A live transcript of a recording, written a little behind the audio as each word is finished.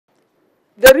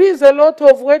There is a lot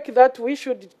of work that we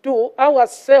should do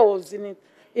ourselves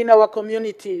in our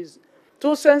communities to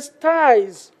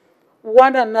sensitize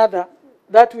one another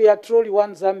that we are truly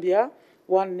one Zambia,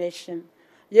 one nation.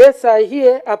 Yes, I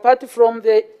hear, apart from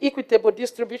the equitable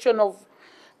distribution of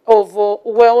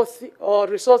wealth or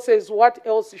resources, what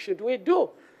else should we do?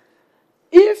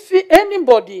 If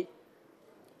anybody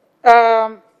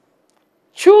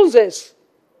chooses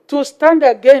to stand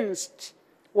against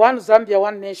one Zambia,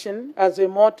 one nation as a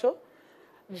motto,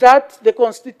 that the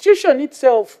Constitution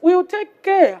itself will take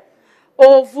care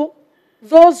of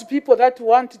those people that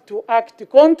want to act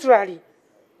contrary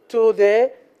to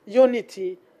the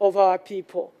unity of our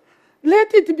people.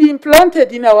 Let it be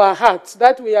implanted in our hearts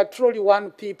that we are truly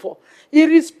one people,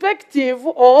 irrespective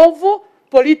of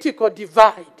political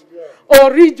divide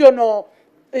or regional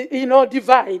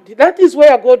divide. That is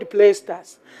where God placed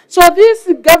us. So this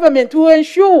government will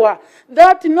ensure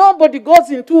that nobody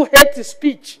goes into hate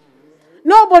speech.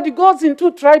 Nobody goes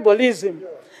into tribalism.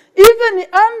 Even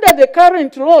under the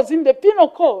current laws in the Penal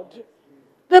Code,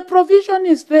 the provision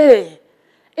is there.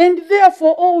 And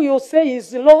therefore, all we will say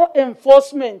is law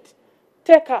enforcement,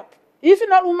 take up. If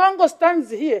Nalumango stands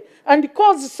here and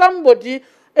calls somebody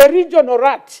a regional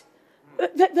rat,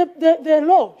 the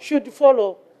law should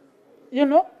follow. You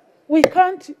know, we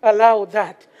can't allow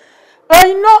that.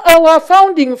 I know our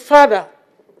founding father,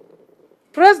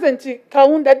 President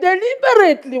Kaunda,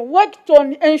 deliberately worked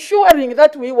on ensuring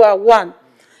that we were one.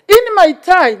 In my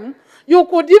time, you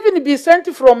could even be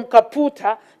sent from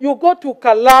Kaputa, you go to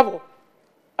Kalabo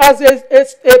as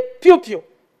a pupil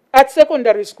at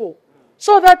secondary school,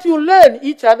 so that you learn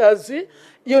each other's,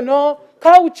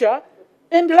 culture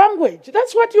and language.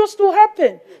 That's what used to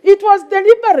happen. It was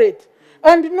deliberate.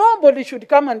 And nobody should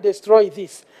come and destroy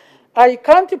this. I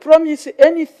can't promise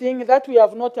anything that we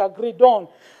have not agreed on,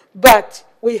 but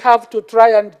we have to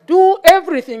try and do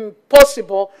everything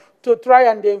possible to try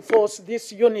and enforce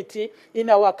this unity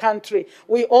in our country.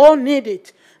 We all need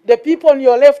it. The people on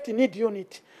your left need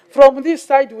unity. From this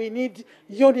side, we need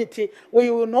unity. We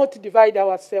will not divide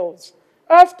ourselves.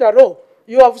 After all,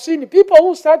 you have seen people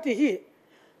who sat here.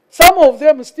 Some of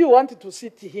them still want to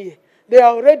sit here. They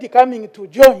are already coming to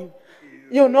join.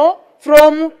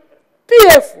 From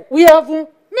PF, we have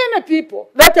many people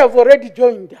that have already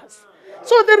joined us.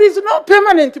 So there is no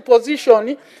permanent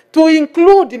position to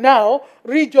include now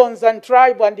regions and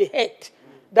tribe and hate.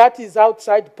 That is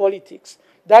outside politics.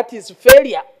 That is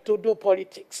failure to do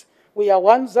politics. We are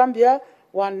one Zambia,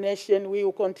 one nation. We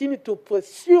will continue to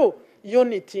pursue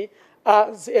unity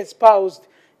as espoused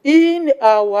in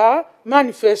our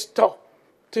manifesto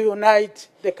to unite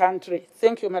the country.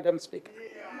 Thank you, Madam Speaker.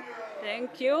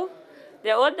 Thank you. The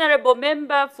Honorable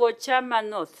Member for Chama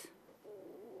North.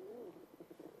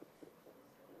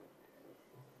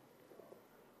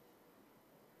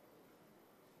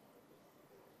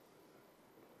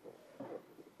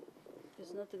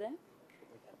 It's not there?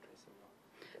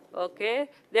 Okay.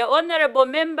 The Honorable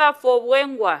Member for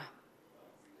Wengwa.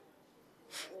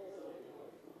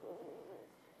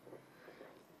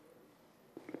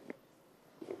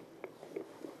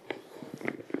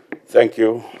 Thank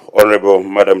you, Honorable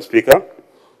Madam Speaker.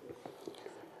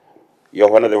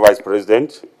 Your Honor, the Vice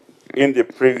President, in the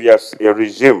previous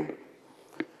regime,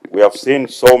 we have seen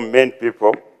so many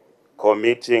people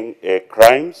committing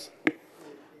crimes.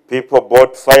 People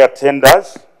bought fire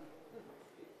tenders.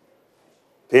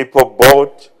 People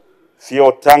bought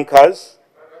fuel tankers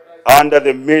under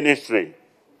the Ministry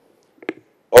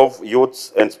of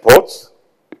Youth and Sports.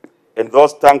 And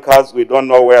those tankers, we don't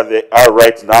know where they are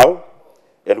right now.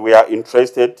 And we are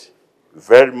interested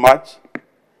very much,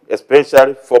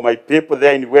 especially for my people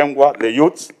there in Wengwa, the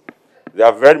youths. They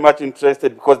are very much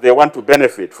interested because they want to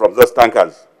benefit from those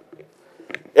tankers.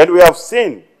 And we have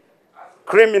seen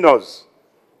criminals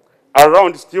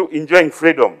around still enjoying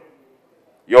freedom.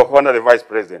 Your Honor, the Vice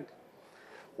President.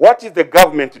 What is the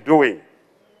government doing?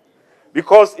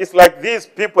 Because it's like these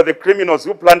people, the criminals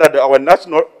who plundered our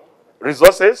national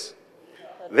resources,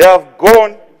 they have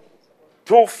gone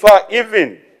too far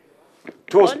even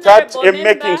to start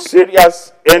making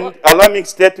serious and alarming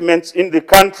statements in the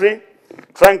country,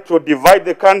 trying to divide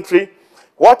the country.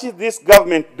 What is this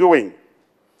government doing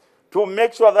to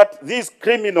make sure that these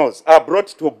criminals are brought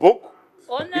to book?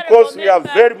 Because we are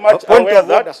very much aware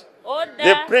that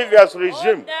the previous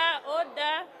regime...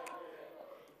 Order.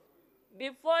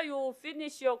 Before you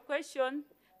finish your question,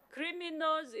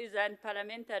 criminals is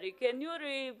unparliamentary. Can you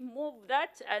remove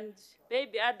that and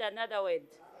maybe add another word?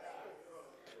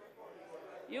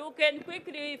 You can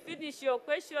quickly finish your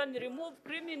question, remove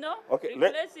criminal,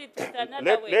 replace it with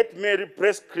another word. Let me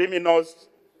replace criminals,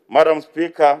 Madam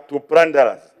Speaker, to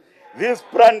plunderers. These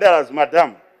plunderers,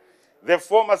 madam,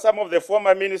 some of the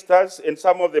former ministers and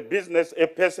some of the business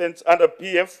persons under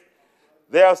PF,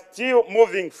 they are still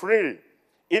moving freely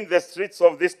in the streets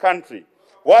of this country.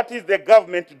 What is the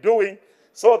government doing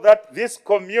so that this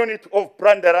community of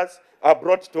plunderers are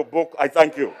brought to book? I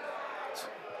thank you.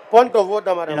 Point of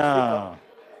order, Madam Yeah. Speaker.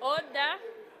 Order.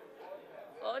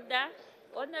 Order.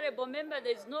 Honorable member,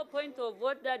 there is no point of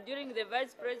order during the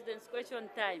Vice President's question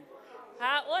time.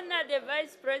 Her Honor the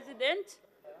Vice President.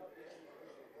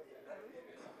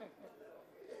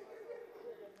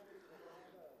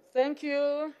 Thank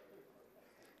you,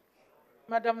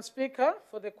 Madam Speaker,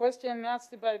 for the question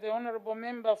asked by the Honorable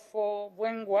Member for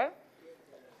Bwengwa,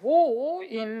 who,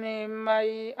 in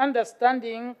my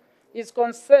understanding, is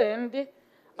concerned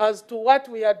as to what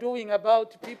we are doing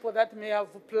about people that may have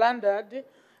plundered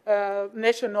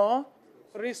national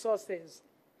resources.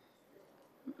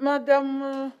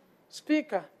 Madam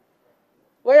Speaker,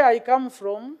 where I come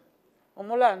from,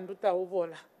 Omulandu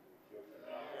Taubola.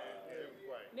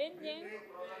 Meaning?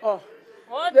 Oh.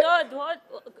 Order.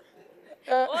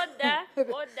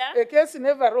 The case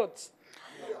never wrote.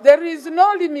 There is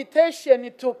no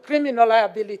limitation to criminal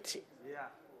liability. Yeah.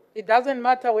 It doesn't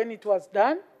matter when it was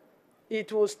done,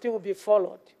 it will still be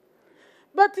followed.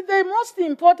 But the most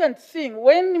important thing,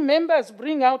 when members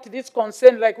bring out this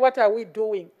concern, like what are we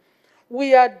doing?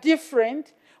 We are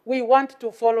different. We want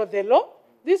to follow the law.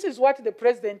 This is what the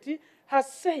president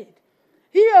has said.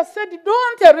 He has said,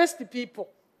 don't arrest people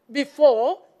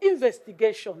before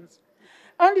investigations.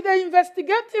 And the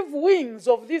investigative wings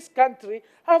of this country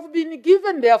have been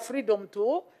given their freedom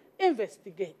to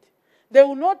investigate. They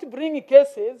will not bring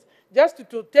cases just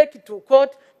to take to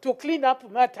court to clean up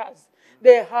matters.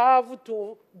 They have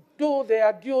to do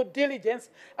their due diligence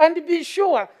and be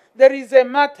sure there is a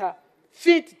matter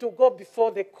fit to go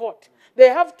before the court. They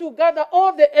have to gather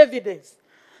all the evidence.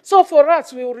 So for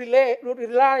us, we will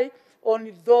rely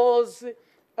on those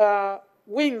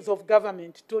wings of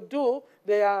government to do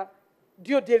their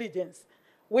due diligence.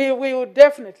 We will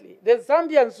definitely, the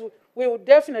Zambians will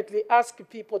definitely ask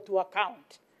people to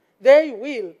account. They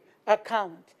will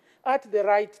account at the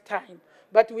right time.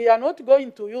 But we are not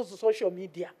going to use social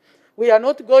media. We are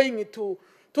not going to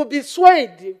be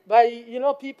swayed by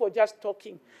people just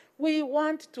talking. We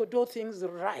want to do things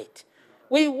right.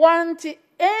 We want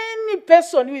any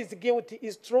person who is guilty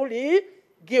is truly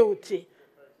guilty.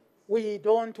 We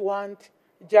don't want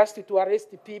just to arrest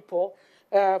people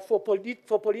for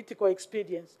political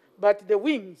expedience. But the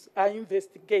wings are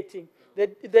investigating.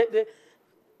 The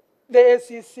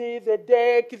SEC, the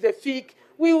DEC, the FIC,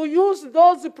 we will use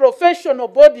those professional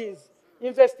bodies,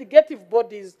 investigative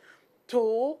bodies,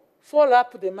 to follow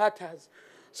up the matters.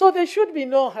 So there should be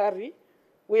no hurry.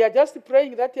 We are just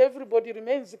praying that everybody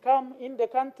remains calm in the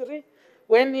country.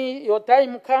 When your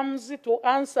time comes to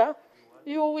answer,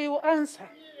 you will answer.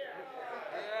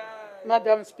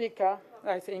 Madam Speaker,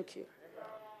 I thank you.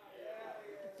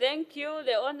 Thank you,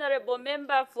 the Honorable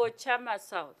Member for Chama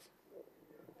South.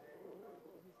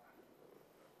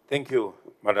 Thank you,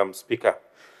 Madam Speaker.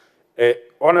 Her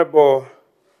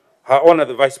Honor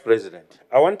the Vice President,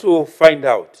 I want to find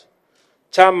out,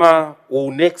 Chama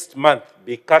will next month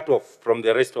be cut off from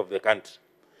the rest of the country.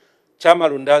 Chama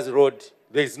Lundazi Road,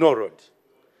 there is no road.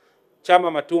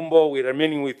 Chama Matumbo, we're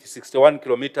remaining with 61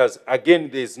 kilometers. Again,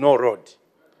 there is no road.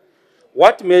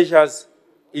 What measures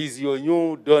is your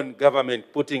new Dawn government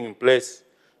putting in place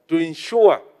to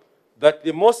ensure that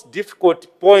the most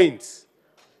difficult points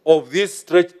of these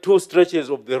two stretches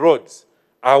of the roads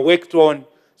are worked on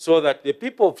so that the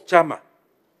people of Chama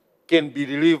can be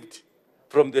relieved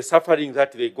from the suffering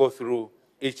that they go through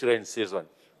each rain season?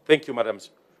 Thank you, Madam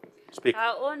Speaker.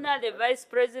 I honor the Vice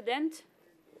President.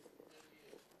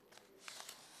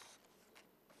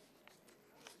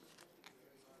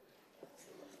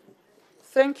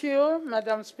 Thank you,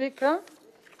 Madam Speaker,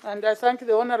 and I thank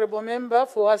the Honorable Member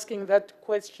for asking that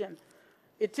question.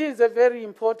 It is a very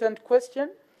important question.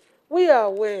 We are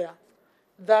aware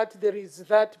that there is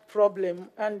that problem,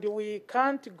 and we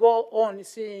can't go on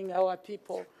seeing our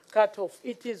people cut off.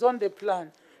 It is on the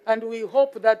plan, and we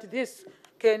hope that this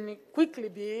can quickly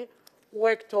be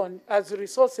worked on as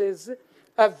resources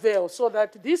avail, so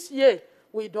that this year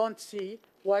we don't see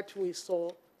what we saw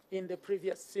in the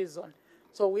previous season.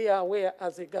 So we are aware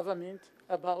as a government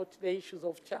about the issues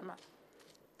of Chama.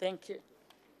 Thank you.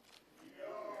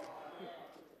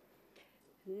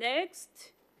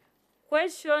 Next,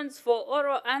 questions for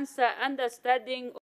oral answer, understanding